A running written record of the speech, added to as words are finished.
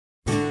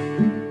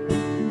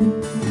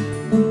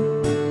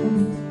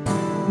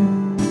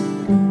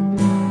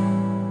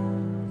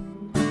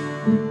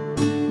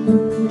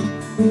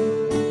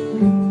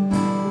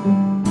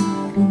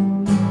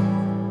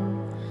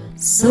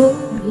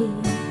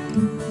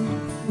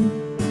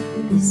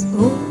is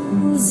all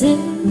that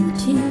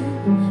you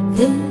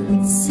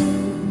can say.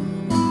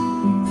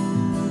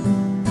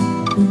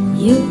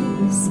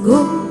 Years go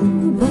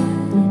by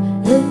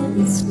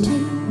and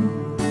still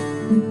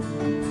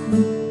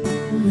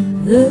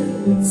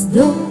words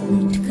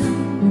don't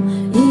come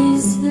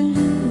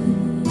easily.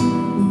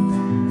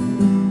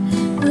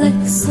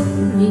 Like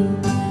sorry,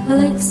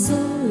 like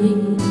sorry.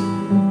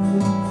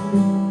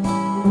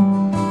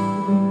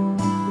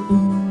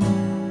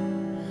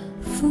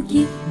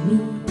 Forgive me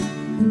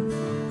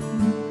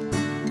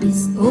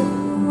is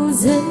all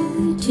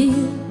that you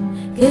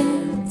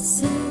can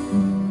say.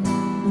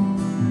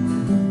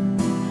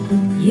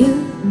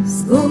 Years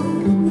go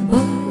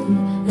by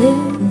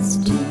and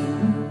still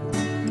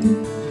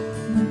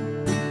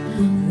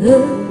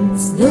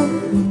words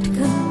don't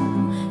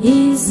come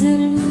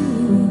easily.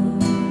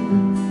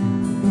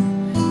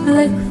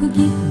 Like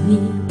forgive me,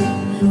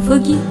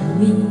 forgive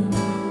me.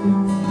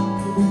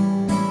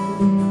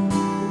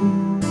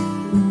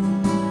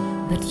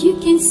 But you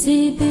can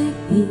say,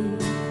 baby,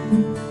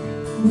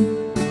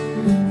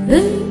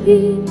 baby,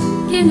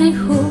 can I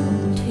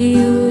hold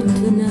you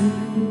tonight?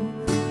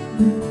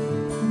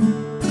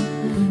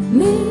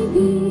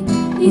 Maybe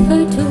if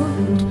I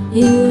told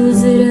you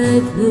that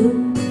I'd look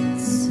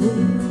so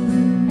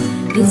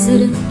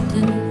excited,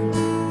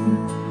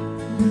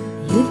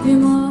 you'd be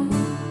mine.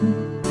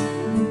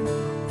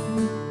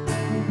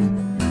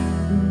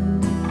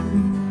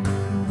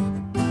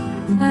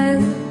 I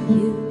love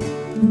you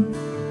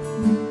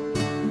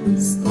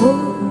is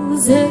all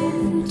that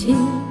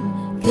you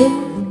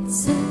can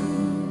say.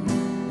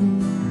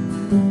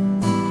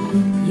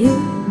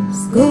 Years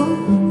go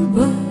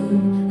by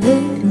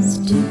and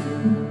still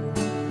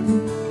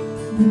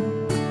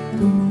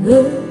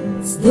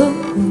words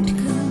don't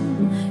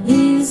come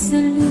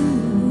easily.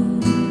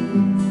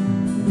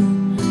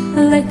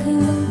 Like I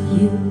love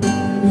you,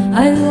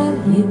 I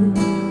love you.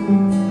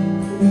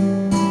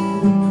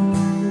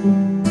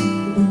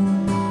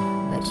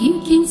 But you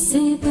can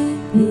say,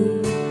 baby,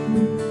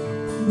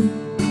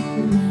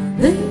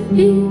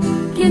 baby,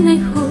 can I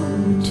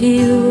hold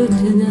you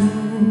tonight?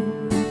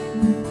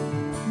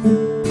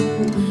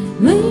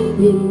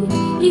 Maybe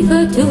if I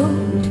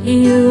told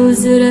you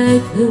that I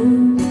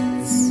could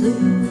so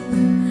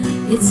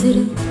it's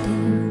right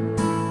there,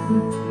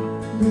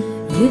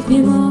 you'd be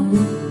mine.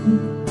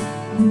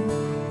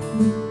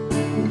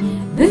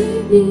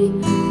 Baby,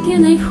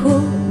 can I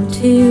hold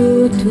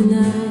you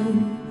tonight?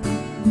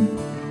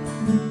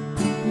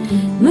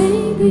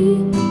 Maybe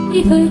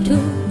if I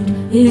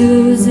told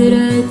you that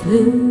I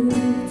could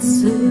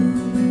so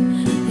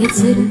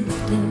it's right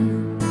there,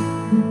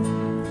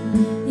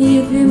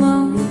 you'd be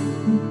mine.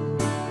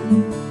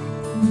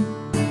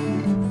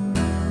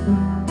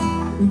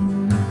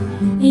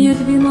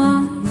 You'd be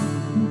mine.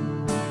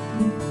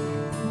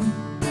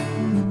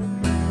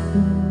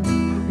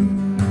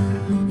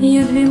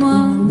 You'd be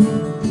mine.